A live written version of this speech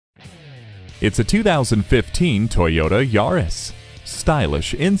It's a 2015 Toyota Yaris.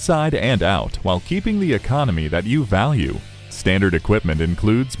 Stylish inside and out while keeping the economy that you value. Standard equipment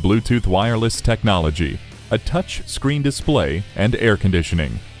includes Bluetooth wireless technology, a touch screen display, and air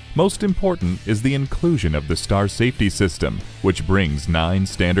conditioning. Most important is the inclusion of the Star Safety System, which brings 9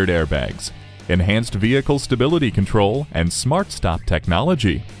 standard airbags, enhanced vehicle stability control, and Smart Stop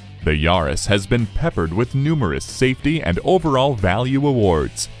technology. The Yaris has been peppered with numerous safety and overall value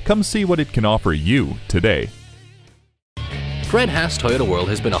awards. Come see what it can offer you today. Fred Haas Toyota World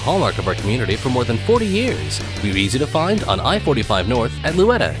has been a hallmark of our community for more than 40 years. We're easy to find on I-45 North at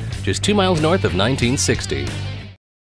Louetta, just 2 miles north of 1960.